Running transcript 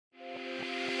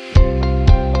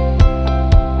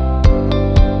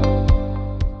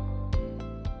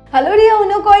Hello dear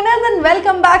Unocoiners and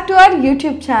welcome back to our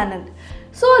YouTube channel.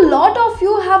 So a lot of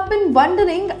you have been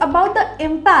wondering about the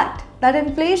impact that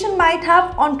inflation might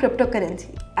have on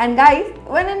cryptocurrency. And guys,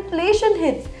 when inflation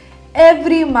hits,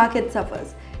 every market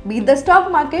suffers, be it the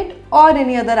stock market or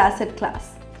any other asset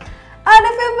class. And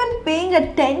if you've been paying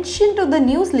attention to the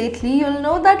news lately, you'll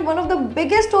know that one of the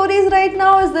biggest stories right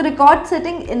now is the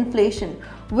record-setting inflation,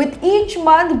 with each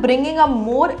month bringing a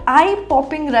more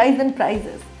eye-popping rise in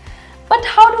prices. But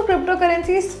how do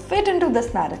cryptocurrencies fit into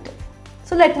this narrative?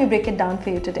 So let me break it down for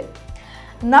you today.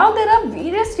 Now there are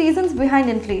various reasons behind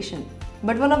inflation,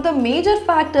 but one of the major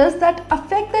factors that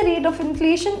affect the rate of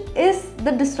inflation is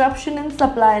the disruption in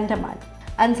supply and demand.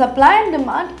 And supply and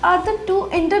demand are the two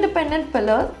interdependent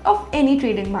pillars of any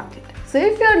trading market. So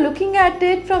if you are looking at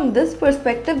it from this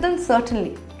perspective, then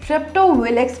certainly crypto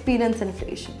will experience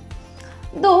inflation.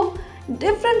 Though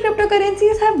different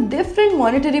cryptocurrencies have different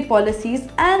monetary policies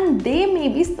and they may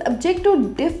be subject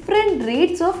to different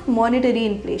rates of monetary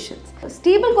inflation.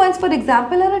 Stablecoins, for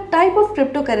example, are a type of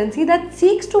cryptocurrency that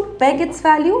seeks to peg its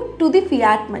value to the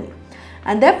fiat money,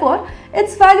 and therefore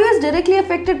its value is directly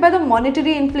affected by the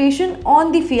monetary inflation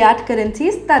on the fiat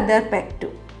currencies that they are pegged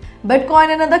to. Bitcoin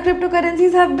and other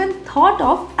cryptocurrencies have been thought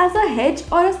of as a hedge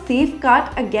or a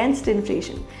safeguard against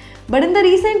inflation. But in the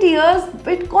recent years,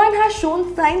 Bitcoin has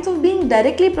shown signs of being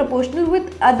directly proportional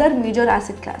with other major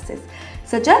asset classes,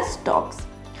 such as stocks.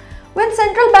 When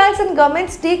central banks and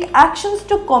governments take actions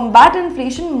to combat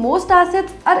inflation, most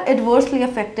assets are adversely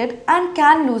affected and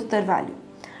can lose their value.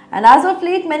 And as of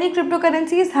late, many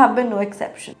cryptocurrencies have been no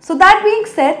exception. So that being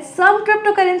said, some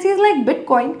cryptocurrencies like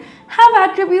Bitcoin have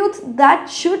attributes that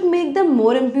should make them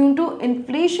more immune to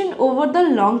inflation over the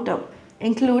long term,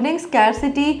 including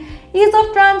scarcity, ease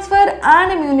of transfer,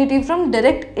 and immunity from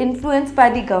direct influence by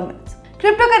the governments.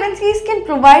 Cryptocurrencies can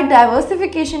provide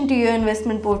diversification to your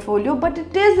investment portfolio, but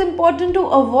it is important to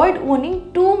avoid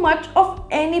owning too much of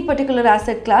any particular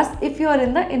asset class if you are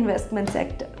in the investment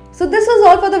sector. So this was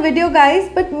all for the video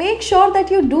guys, but make sure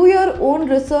that you do your own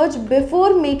research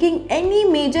before making any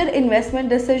major investment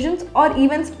decisions or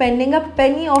even spending a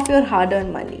penny of your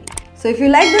hard-earned money. So if you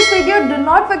like this video, do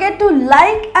not forget to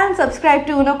like and subscribe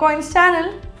to Unocoin's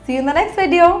channel. See you in the next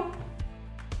video.